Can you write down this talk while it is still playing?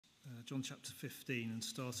John chapter 15 and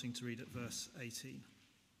starting to read at verse 18.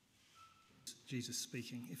 Jesus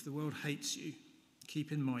speaking, "If the world hates you,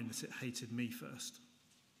 keep in mind that it hated me first.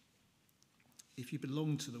 If you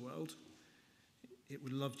belong to the world, it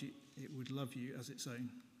would love you as its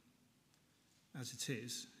own. As it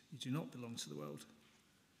is, you do not belong to the world,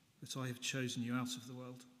 but I have chosen you out of the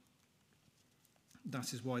world.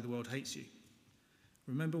 That is why the world hates you.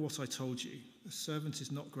 Remember what I told you, a servant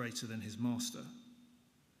is not greater than his master.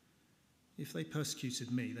 If they persecuted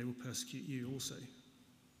me, they will persecute you also.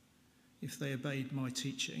 If they obeyed my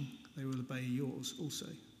teaching, they will obey yours also.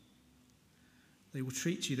 They will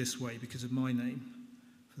treat you this way because of my name,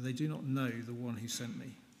 for they do not know the one who sent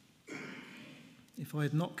me. If I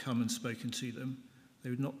had not come and spoken to them, they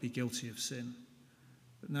would not be guilty of sin.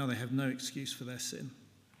 But now they have no excuse for their sin.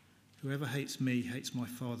 Whoever hates me hates my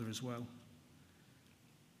Father as well.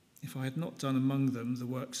 If I had not done among them the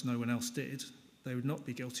works no one else did, they would not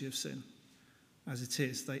be guilty of sin. As it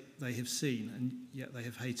is, they have seen, and yet they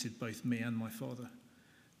have hated both me and my Father.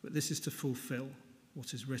 But this is to fulfill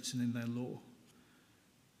what is written in their law.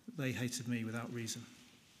 They hated me without reason."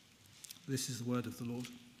 This is the word of the Lord.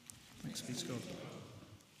 Thanks be to God.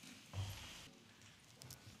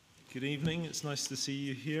 Good evening. It's nice to see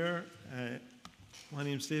you here. My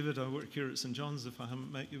name's David. I work here at St. John's, if I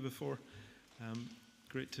haven't met you before.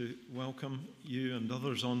 Great to welcome you and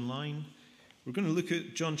others online. We're going to look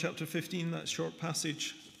at John chapter 15, that short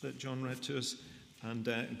passage that John read to us. And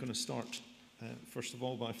I'm going to start, first of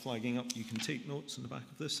all, by flagging up. You can take notes in the back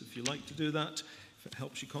of this if you like to do that, if it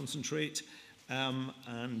helps you concentrate. And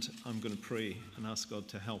I'm going to pray and ask God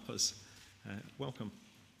to help us. Welcome.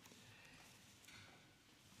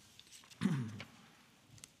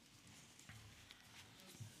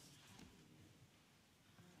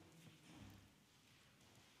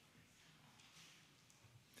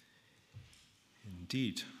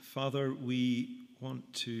 Indeed. Father, we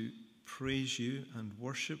want to praise you and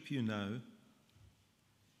worship you now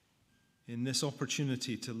in this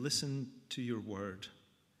opportunity to listen to your word.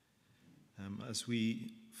 As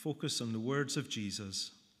we focus on the words of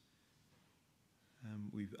Jesus,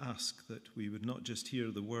 we ask that we would not just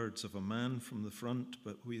hear the words of a man from the front,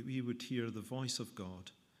 but we would hear the voice of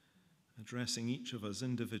God addressing each of us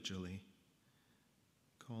individually,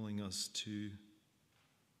 calling us to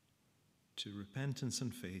repentance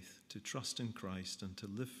and faith, to trust in Christ and to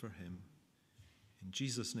live for him. In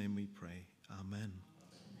Jesus' name we pray. Amen.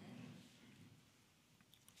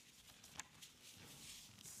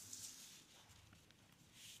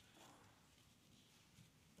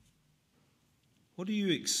 What do you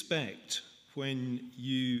expect when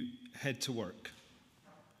you head to work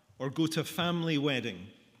or go to a family wedding,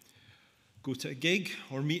 go to a gig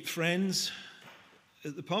or meet friends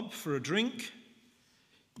at the pub for a drink?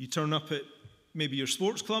 You turn up at maybe your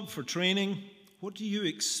sports club for training. What do you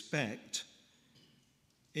expect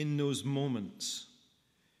in those moments?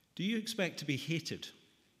 Do you expect to be hated?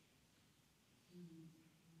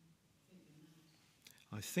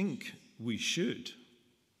 I think we should.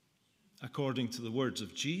 According to the words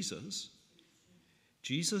of Jesus,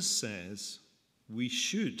 Jesus says we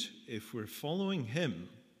should, if we're following him,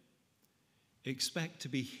 expect to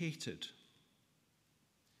be hated.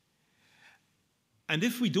 And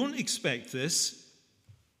if we don't expect this,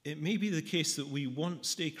 it may be the case that we won't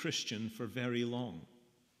stay Christian for very long.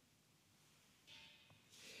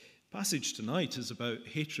 The passage tonight is about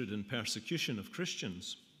hatred and persecution of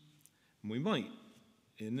Christians. And we might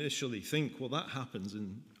initially think, well, that happens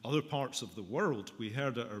in other parts of the world. We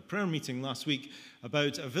heard at our prayer meeting last week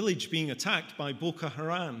about a village being attacked by Boko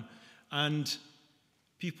Haram and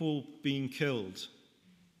people being killed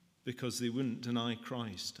because they wouldn't deny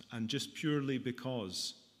Christ, and just purely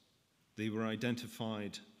because they were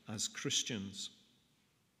identified as Christians.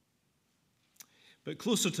 But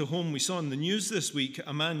closer to home, we saw in the news this week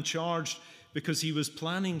a man charged because he was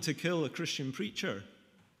planning to kill a Christian preacher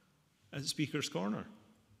at Speaker's Corner.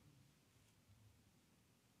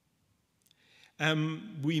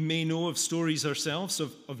 We may know of stories ourselves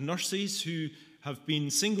of nurses who have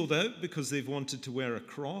been singled out because they've wanted to wear a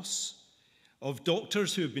cross, of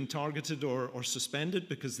doctors who have been targeted or suspended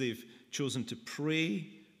because they've chosen to pray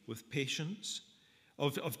with patients,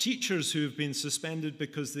 of teachers who have been suspended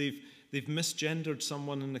because they've misgendered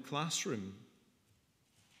someone in the classroom.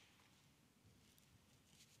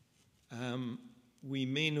 We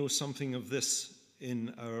may know something of this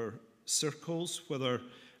in our circles, whether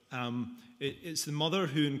it's the mother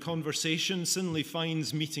who in conversation suddenly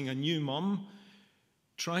finds meeting a new mum,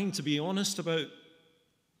 trying to be honest about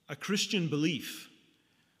a Christian belief,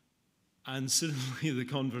 and suddenly the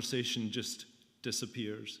conversation just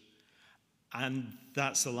disappears. and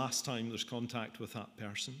that's the last time there's contact with that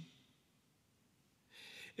person.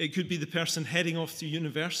 It could be the person heading off to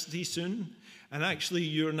university soon, and actually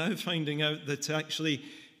you're now finding out that actually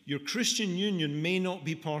your Christian union may not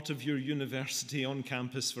be part of your university on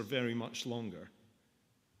campus for very much longer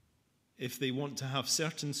if they want to have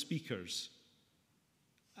certain speakers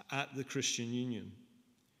at the Christian union.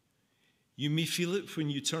 You may feel it when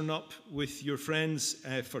you turn up with your friends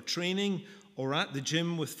for training or at the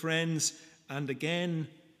gym with friends, and again,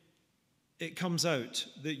 it comes out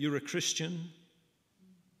that you're a Christian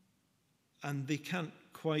and they can't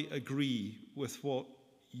quite agree with what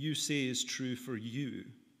you say is true for you.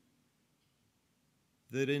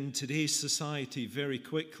 That in today's society, very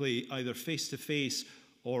quickly, either face-to-face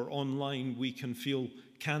or online, we can feel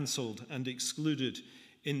cancelled and excluded.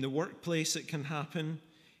 In the workplace, it can happen,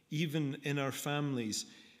 even in our families.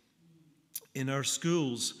 In our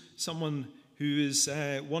schools, someone who is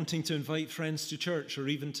wanting to invite friends to church or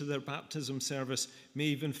even to their baptism service may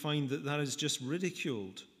even find that that is just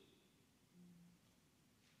ridiculed.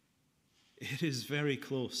 It is very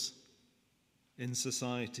close in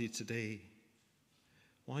society today.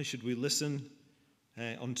 Why should we listen?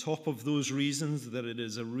 On top of those reasons that it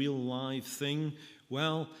is a real live thing,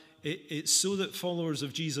 well, it's so that followers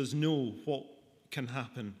of Jesus know what can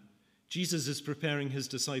happen. Jesus is preparing his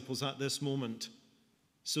disciples at this moment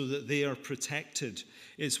so that they are protected.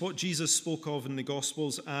 It's what Jesus spoke of in the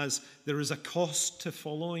Gospels as there is a cost to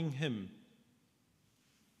following him.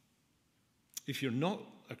 If you're not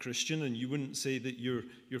a Christian and you wouldn't say that you're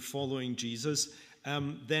following Jesus,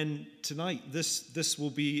 then tonight this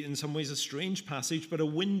will be in some ways a strange passage, but a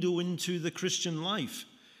window into the Christian life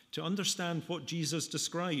to understand what Jesus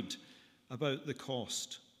described about the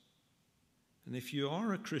cost. And if you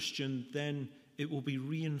are a Christian, then it will be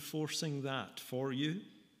reinforcing that for you.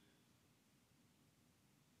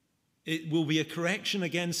 It will be a correction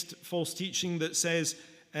against false teaching that says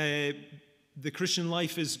the Christian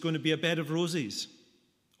life is going to be a bed of roses,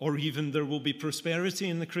 or even there will be prosperity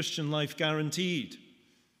in the Christian life guaranteed.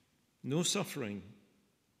 No suffering.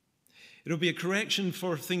 It'll be a correction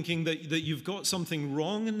for thinking that you've got something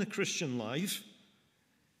wrong in the Christian life,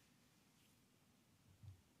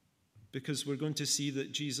 because we're going to see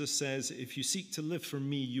that Jesus says, if you seek to live for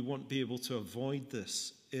me, you won't be able to avoid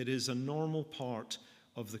this. It is a normal part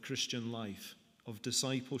of the Christian life, of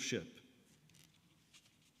discipleship.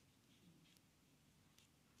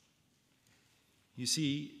 You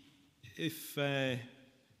see, if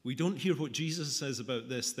we don't hear what Jesus says about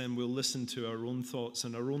this, then we'll listen to our own thoughts,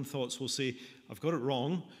 and our own thoughts will say, I've got it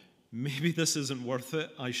wrong. Maybe this isn't worth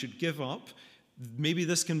it. I should give up. Maybe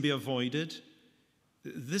this can be avoided.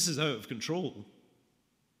 This is out of control.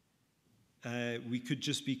 We could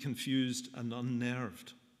just be confused and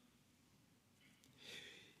unnerved.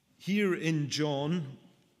 Here in John,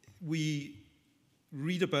 we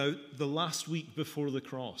read about the last week before the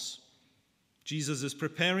cross. Jesus is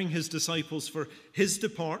preparing his disciples for his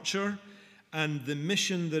departure and the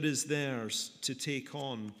mission that is theirs to take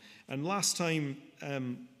on. And last time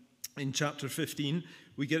in chapter 15,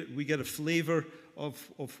 we get a flavor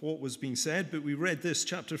of what was being said, but we read this,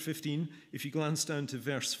 chapter 15, if you glance down to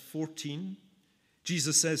verse 14.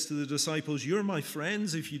 Jesus says to the disciples, "You're my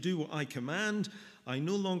friends if you do what I command. I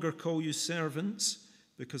no longer call you servants,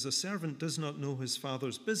 because a servant does not know his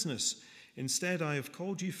father's business. Instead, I have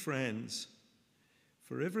called you friends.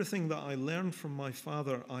 For everything that I learned from my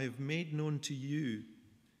Father, I have made known to you.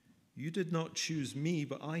 You did not choose me,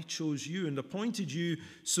 but I chose you and appointed you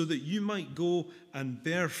so that you might go and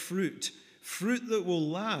bear fruit, fruit that will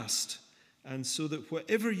last, and so that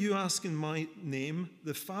whatever you ask in my name,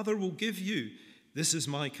 the Father will give you. This is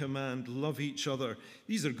my command, love each other."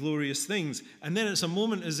 These are glorious things. And then it's a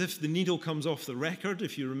moment as if the needle comes off the record,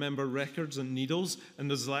 if you remember records and needles, and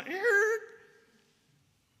there's like,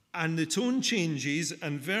 and the tone changes,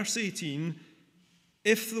 and verse 18,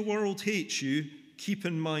 "If the world hates you, keep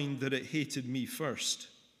in mind that it hated me first.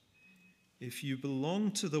 If you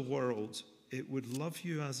belong to the world, it would love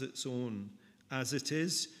you as its own. As it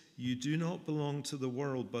is, you do not belong to the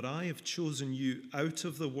world, but I have chosen you out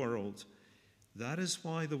of the world. That is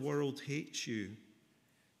why the world hates you.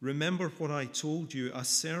 Remember what I told you, a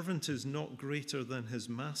servant is not greater than his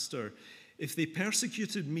master. If they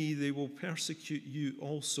persecuted me, they will persecute you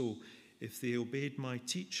also. If they obeyed my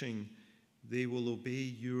teaching, they will obey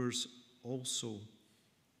yours also."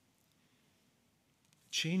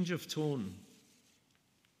 Change of tone.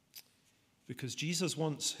 Because Jesus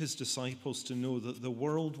wants his disciples to know that the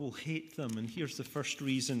world will hate them. And here's the first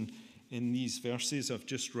reason in these verses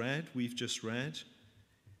we've just read,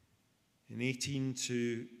 in 18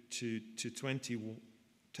 to 20.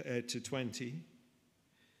 to 20.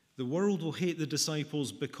 The world will hate the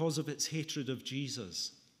disciples because of its hatred of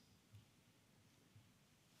Jesus.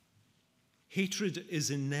 Hatred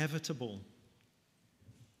is inevitable.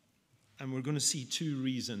 And we're going to see two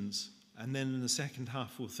reasons. And then in the second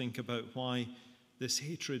half, we'll think about why this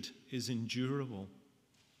hatred is endurable.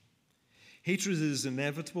 Hatred is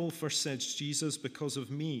inevitable, first says Jesus, because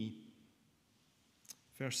of me.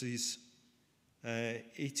 Verses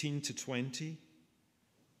 18 to 20.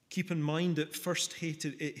 Keep in mind it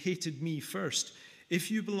hated me first.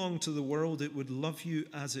 If you belong to the world, it would love you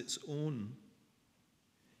as its own.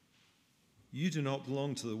 You do not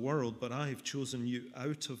belong to the world, but I have chosen you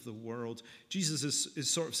out of the world. Jesus is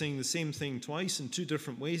sort of saying the same thing twice in two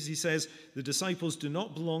different ways. He says the disciples do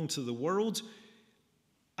not belong to the world,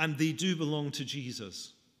 and they do belong to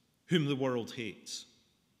Jesus, whom the world hates.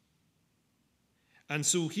 And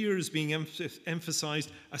so here is being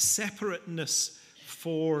emphasized a separateness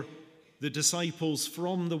for the disciples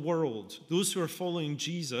from the world. Those who are following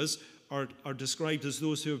Jesus are described as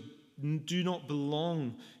those who do not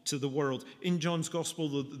belong to the world. In John's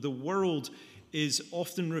Gospel, the world is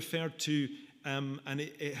often referred to, and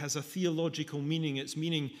it has a theological meaning. It's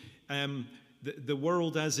meaning the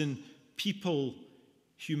world as in people,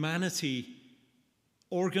 humanity,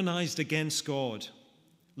 organized against God,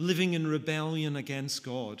 living in rebellion against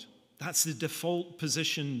God. That's the default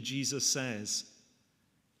position, Jesus says.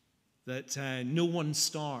 That no one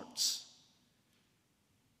starts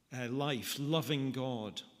life loving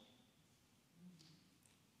God.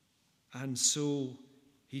 And so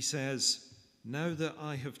he says, now that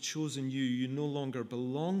I have chosen you, you no longer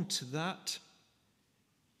belong to that.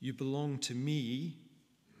 You belong to me.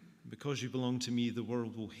 Because you belong to me, the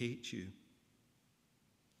world will hate you.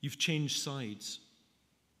 You've changed sides.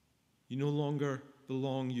 You no longer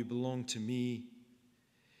belong, you belong to me.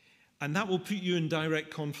 And that will put you in direct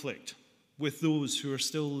conflict with those who are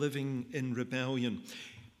still living in rebellion.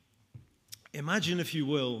 Imagine, if you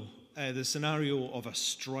will, the scenario of a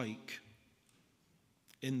strike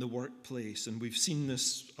in the workplace. And we've seen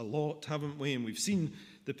this a lot, haven't we? And we've seen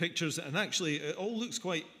the pictures. And actually, it all looks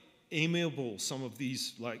quite amiable, some of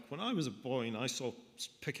these. Like when I was a boy and I saw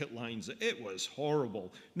picket lines, it was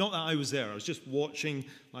horrible. Not that I was there. I was just watching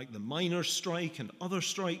like the miners' strike and other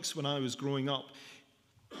strikes when I was growing up.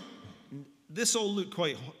 This all looked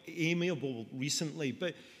quite amiable recently,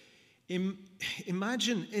 but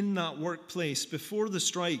imagine in that workplace before the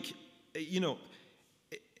strike,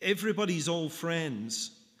 everybody's all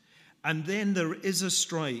friends, and then there is a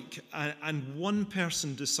strike, and one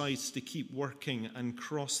person decides to keep working and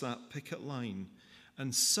cross that picket line,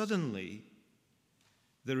 and suddenly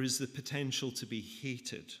there is the potential to be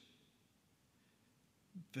hated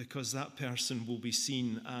because that person will be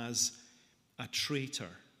seen as a traitor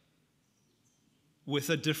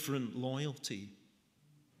with a different loyalty.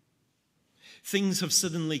 Things have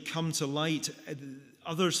suddenly come to light.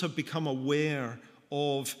 Others have become aware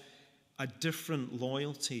of a different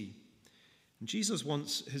loyalty. And Jesus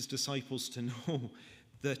wants his disciples to know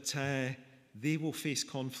that they will face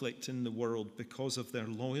conflict in the world because of their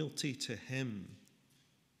loyalty to him.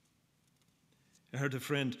 I heard a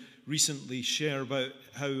friend recently share about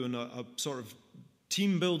how in a sort of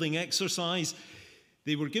team-building exercise,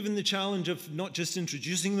 they were given the challenge of not just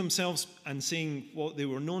introducing themselves and saying what they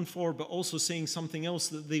were known for, but also saying something else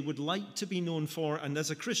that they would like to be known for. And as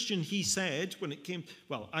a Christian, he said, when it came,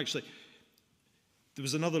 well, actually, there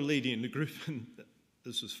was another lady in the group, and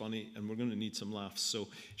this was funny, and we're going to need some laughs. So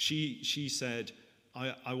she said,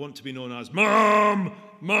 I want to be known as Mom,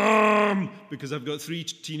 Mom, because I've got 3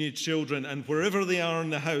 teenage children, and wherever they are in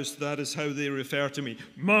the house, that is how they refer to me,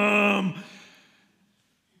 Mom.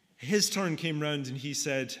 His turn came round and he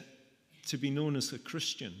said to be known as a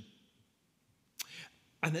Christian.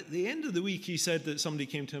 And at the end of the week, he said that somebody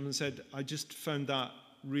came to him and said, I just found that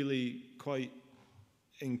really quite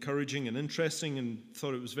encouraging and interesting and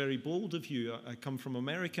thought it was very bold of you. I come from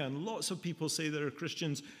America and lots of people say they're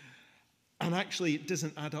Christians, and actually it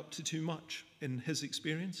doesn't add up to too much in his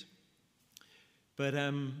experience. But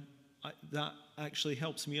that actually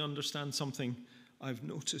helps me understand something I've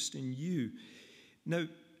noticed in you. Now,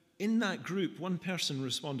 in that group, one person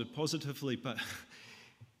responded positively, but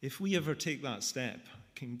if we ever take that step, I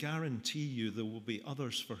can guarantee you there will be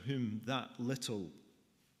others for whom that little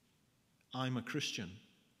I'm a Christian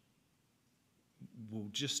will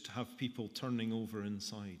just have people turning over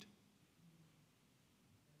inside.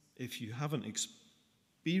 If you haven't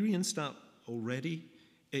experienced that already,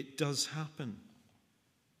 it does happen.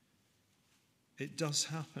 It does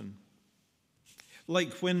happen.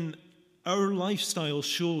 Like when our lifestyle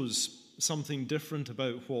shows something different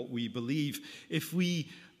about what we believe, if we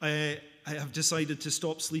have decided to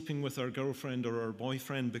stop sleeping with our girlfriend or our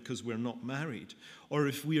boyfriend because we're not married, or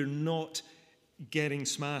if we're not getting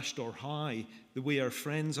smashed or high the way our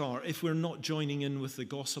friends are, if we're not joining in with the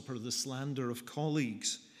gossip or the slander of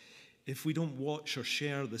colleagues, if we don't watch or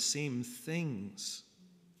share the same things,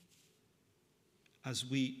 as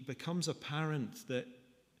becomes apparent that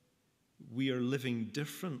we are living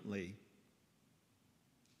differently,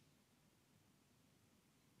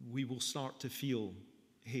 we will start to feel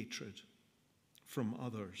hatred from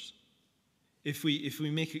others. If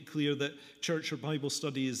we make it clear that church or Bible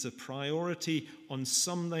study is a priority on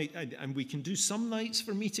some night, and we can do some nights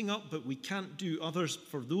for meeting up, but we can't do others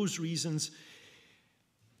for those reasons,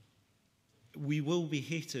 we will be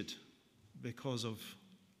hated because of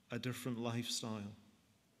a different lifestyle.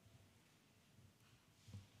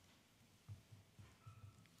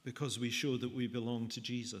 Because we show that we belong to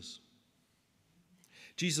Jesus.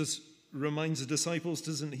 Jesus reminds the disciples,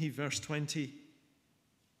 doesn't he, verse 20,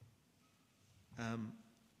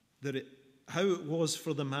 that how it was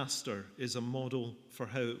for the master is a model for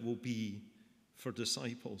how it will be for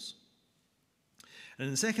disciples. And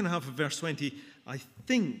in the second half of verse 20, I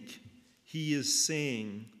think he is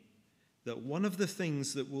saying that one of the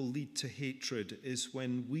things that will lead to hatred is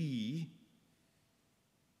when we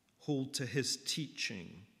hold to his teaching.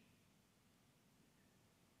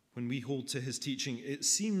 When we hold to his teaching, it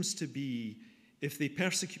seems to be, if they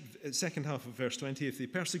persecute, second half of verse 20, if they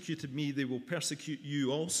persecuted me, they will persecute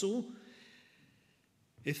you also.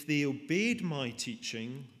 If they obeyed my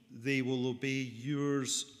teaching, they will obey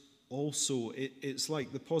yours also. It's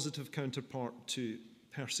like the positive counterpart to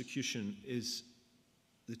persecution is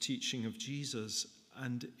the teaching of Jesus.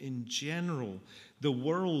 And in general, the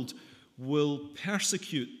world will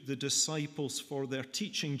persecute the disciples for their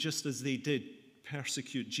teaching, just as they did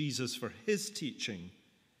persecute Jesus for his teaching.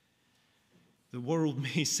 The world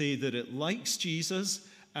may say that it likes Jesus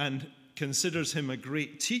and considers him a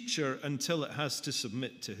great teacher until it has to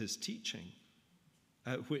submit to his teaching,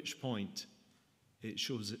 at which point it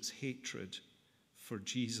shows its hatred for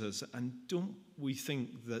Jesus. And don't we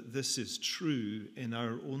think that this is true in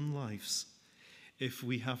our own lives if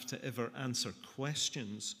we have to ever answer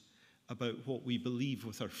questions about what we believe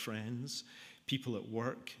with our friends, people at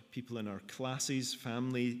work, people in our classes,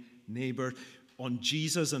 family, neighbor, on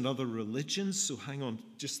Jesus and other religions? So hang on,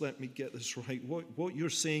 just let me get this right. What you're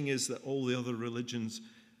saying is that all the other religions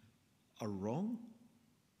are wrong?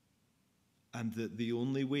 And that the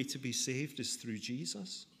only way to be saved is through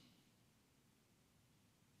Jesus?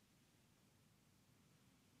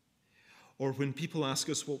 Or when people ask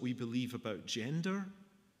us what we believe about gender,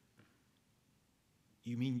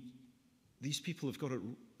 you mean these people have got it,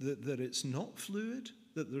 that it's not fluid,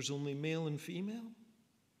 that there's only male and female?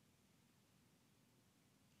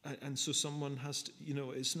 And so someone has to,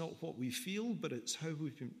 it's not what we feel, but it's how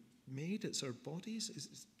we've been made, it's our bodies.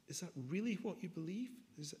 Is that really what you believe?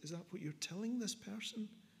 Is that what you're telling this person?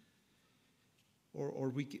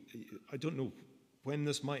 Or I don't know when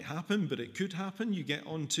this might happen, but it could happen. You get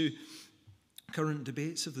onto current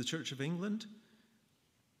debates of the Church of England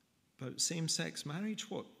about same-sex marriage.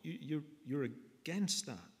 What? You're against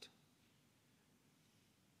that.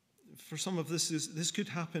 For some of this could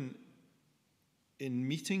happen in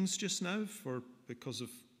meetings just now because of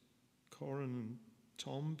Corin and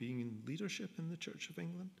Tom being in leadership in the Church of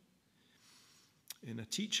England, in a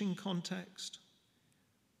teaching context,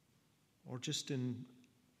 or just in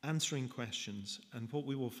answering questions. And what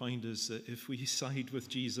we will find is that if we side with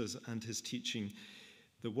Jesus and his teaching,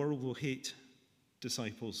 the world will hate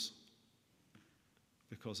disciples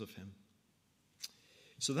because of him.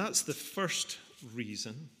 So that's the first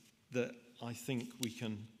reason that I think we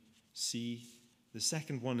can see. The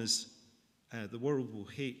second one is the world will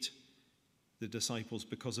hate the disciples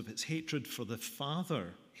because of its hatred for the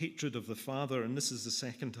Father, hatred of the Father. And this is the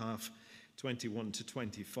second half, 21 to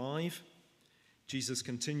 25. Jesus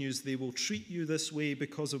continues, they will treat you this way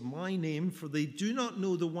because of my name, for they do not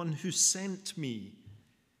know the one who sent me.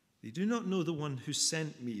 They do not know the one who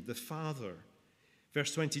sent me, the Father.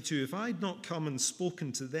 Verse 22, if I had not come and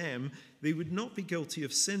spoken to them, they would not be guilty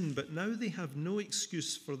of sin, but now they have no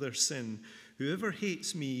excuse for their sin. Whoever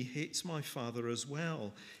hates me hates my Father as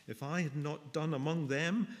well. If I had not done among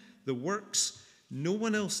them the works no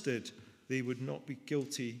one else did, they would not be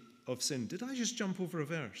guilty of sin. Did I just jump over a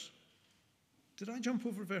verse? Did I jump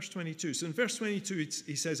over verse 22? So in verse 22,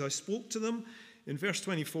 he says, I spoke to them. In verse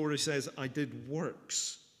 24, he says, I did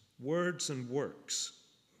works, words and works.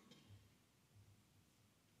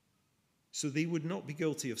 So they would not be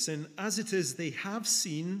guilty of sin. As it is, they have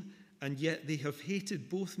seen and yet they have hated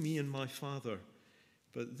both me and my Father.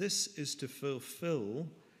 But this is to fulfill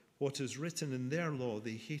what is written in their law.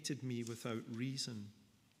 They hated me without reason.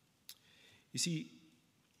 You see,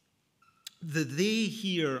 the they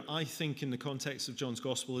here, I think, in the context of John's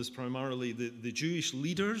Gospel, is primarily the Jewish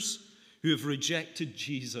leaders who have rejected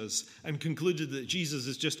Jesus and concluded that Jesus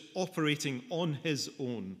is just operating on his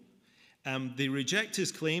own. They reject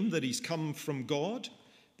his claim that he's come from God.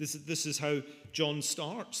 This is how John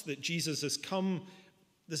starts, that Jesus has come.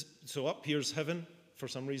 So up here's heaven, for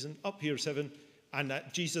some reason. Up here's heaven. And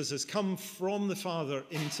that Jesus has come from the Father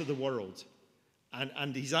into the world.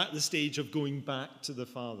 And he's at the stage of going back to the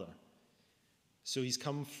Father. So he's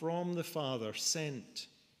come from the Father, sent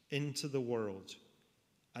into the world.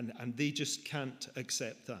 And they just can't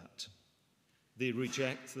accept that. They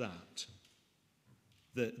reject that.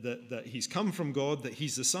 That he's come from God, that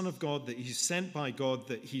he's the Son of God, that he's sent by God,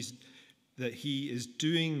 that he is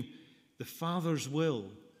doing the Father's will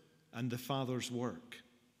and the Father's work.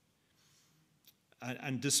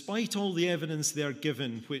 And despite all the evidence they're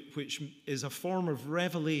given, which is a form of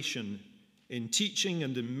revelation in teaching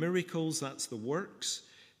and in miracles, that's the works,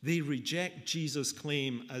 they reject Jesus'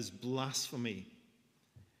 claim as blasphemy,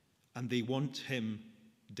 and they want him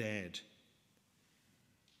dead.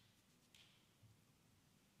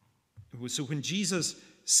 So when Jesus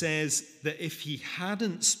says that if he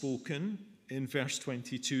hadn't spoken, in verse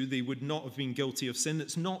 22, they would not have been guilty of sin,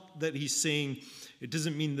 it's not that he's saying, it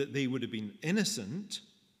doesn't mean that they would have been innocent.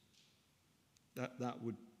 That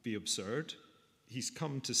would be absurd. He's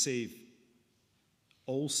come to save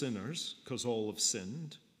all sinners, because all have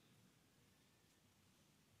sinned.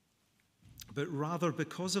 But rather,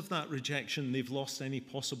 because of that rejection, they've lost any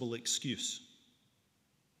possible excuse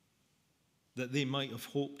that they might have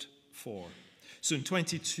hoped for. So in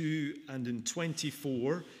 22 and in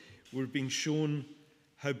 24, we're being shown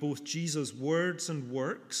how both Jesus' words and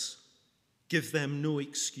works give them no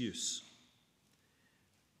excuse.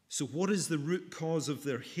 So what is the root cause of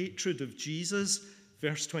their hatred of Jesus?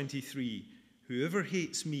 Verse 23, whoever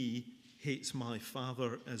hates me hates my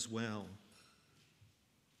Father as well.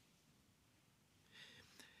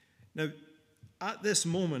 Now, at this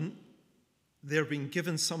moment, they're being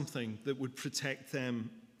given something that would protect them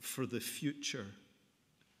for the future.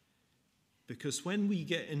 Because when we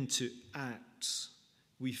get into Acts,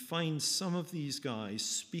 we find some of these guys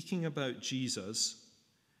speaking about Jesus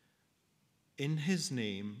in his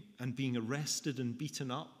name and being arrested and beaten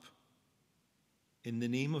up in the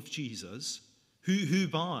name of Jesus, who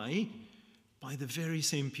by the very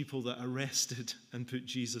same people that arrested and put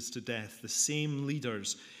Jesus to death, the same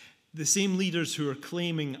leaders who are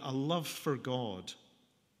claiming a love for God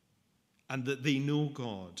and that they know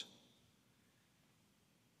God.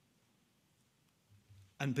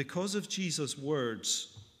 And because of Jesus'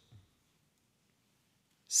 words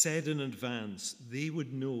said in advance, they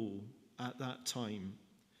would know at that time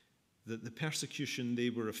that the persecution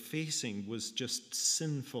they were facing was just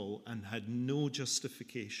sinful and had no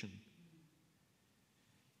justification.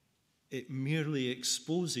 It merely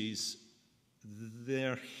exposes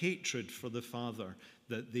their hatred for the Father,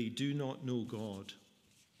 that they do not know God.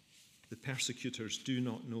 The persecutors do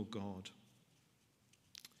not know God.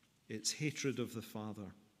 It's hatred of the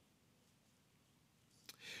Father.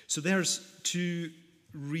 So there's two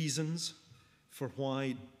reasons for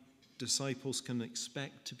why disciples can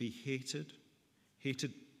expect to be hated.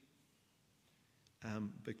 Hated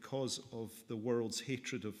because of the world's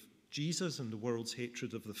hatred of Jesus and the world's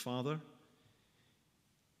hatred of the Father.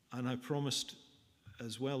 And I promised,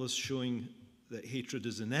 as well as showing that hatred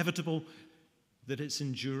is inevitable, that it's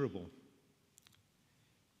endurable.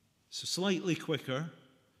 So slightly quicker,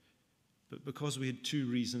 but because we had two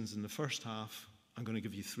reasons in the first half, I'm going to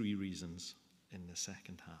give you three reasons in the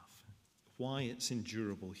second half. Why it's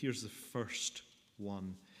endurable. Here's the first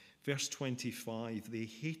one. Verse 25, they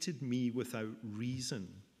hated me without reason.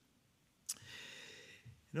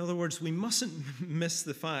 In other words, we mustn't miss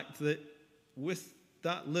the fact that with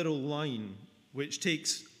that little line, which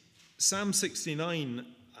takes Psalm 69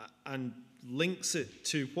 and links it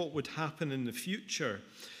to what would happen in the future,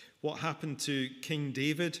 what happened to King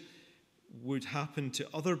David would happen to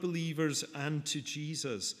other believers and to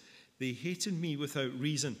Jesus. They hated me without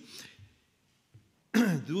reason.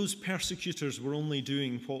 Those persecutors were only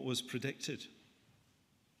doing what was predicted,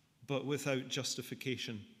 but without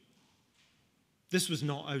justification. This was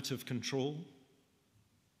not out of control.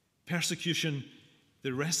 Persecution,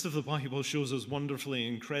 the rest of the Bible shows us wonderfully,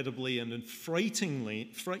 incredibly, and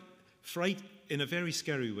frighteningly, in a very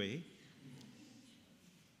scary way,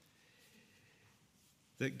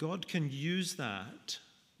 that God can use that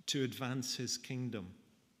to advance his kingdom.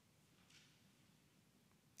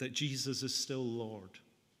 that Jesus is still Lord.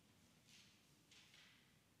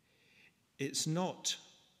 It's not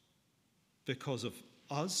because of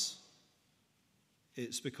us,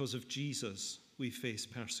 it's because of Jesus we face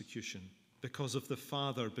persecution. Because of the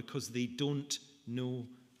Father, because they don't know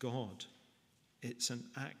God. It's an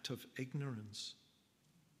act of ignorance.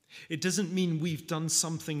 It doesn't mean we've done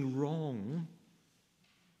something wrong,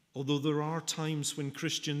 although there are times when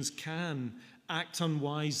Christians can act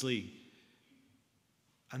unwisely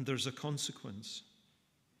and there's a consequence.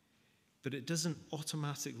 But it doesn't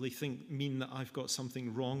automatically mean that I've got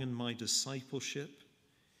something wrong in my discipleship.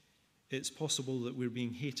 It's possible that we're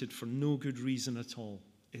being hated for no good reason at all.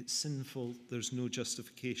 It's sinful. There's no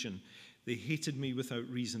justification. They hated me without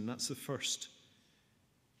reason. That's the first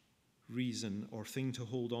reason or thing to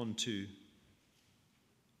hold on to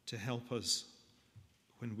help us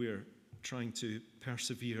when we're trying to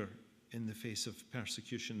persevere in the face of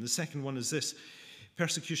persecution. The second one is this: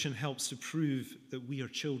 persecution helps to prove that we are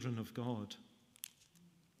children of God.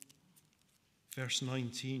 Verse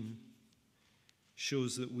 19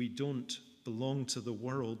 shows that we don't belong to the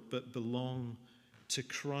world, but belong to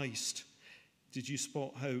Christ. Did you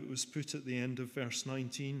spot how it was put at the end of verse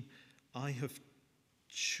 19? I have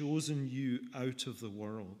chosen you out of the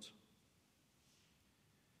world.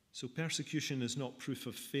 So persecution is not proof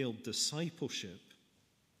of failed discipleship.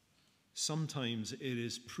 Sometimes it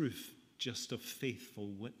is proof just of faithful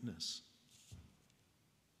witness.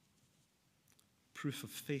 Proof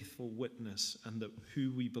of faithful witness and that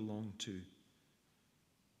who we belong to.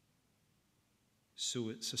 So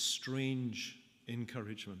it's a strange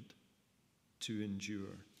encouragement to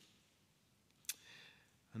endure.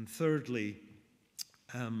 And thirdly,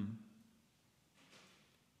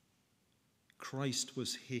 Christ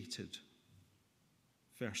was hated.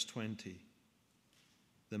 Verse 20.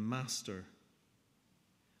 The master.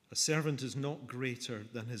 A servant is not greater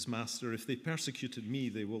than his master. If they persecuted me,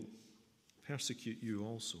 they will persecute you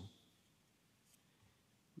also.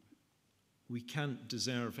 We can't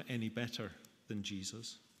deserve any better than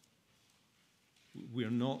Jesus. We're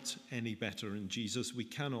not any better in Jesus. We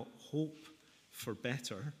cannot hope for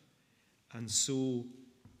better. And so,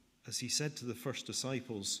 as he said to the first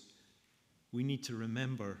disciples, we need to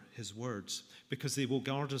remember his words because they will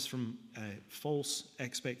guard us from false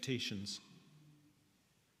expectations.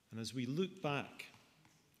 And as we look back,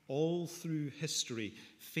 all through history,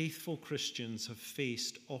 faithful Christians have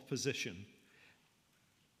faced opposition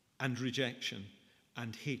and rejection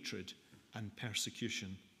and hatred and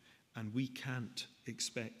persecution. And we can't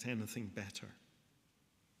expect anything better.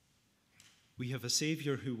 We have a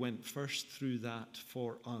Savior who went first through that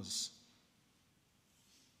for us.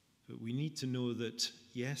 But we need to know that,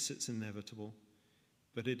 yes, it's inevitable,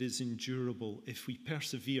 but it is endurable if we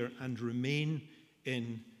persevere and remain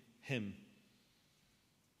in him.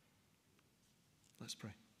 Let's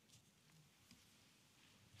pray.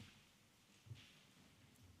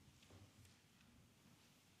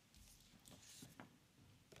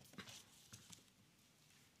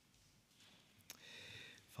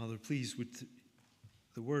 Father, please would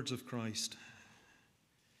the words of Christ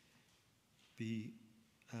be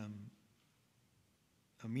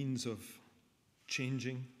a means of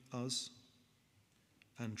changing us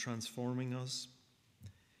and transforming us.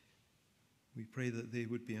 We pray that they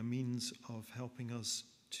would be a means of helping us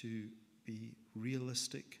to be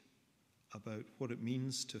realistic about what it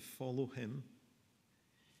means to follow him,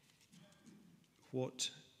 what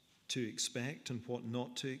to expect and what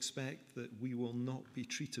not to expect, that we will not be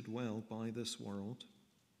treated well by this world.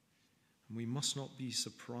 And we must not be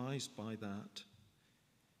surprised by that,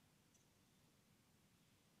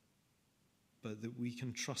 but that we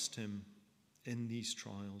can trust him in these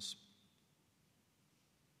trials.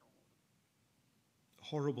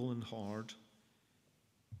 Horrible and hard,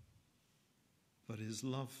 but his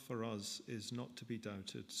love for us is not to be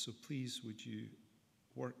doubted. So please would you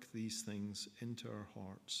work these things into our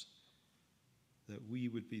hearts, that we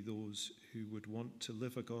would be those who would want to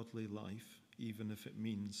live a godly life, even if it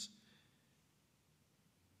means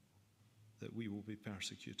that we will be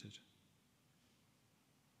persecuted.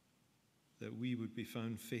 That we would be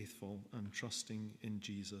found faithful and trusting in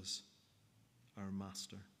Jesus, our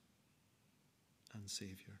Master and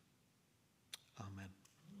Saviour. Amen.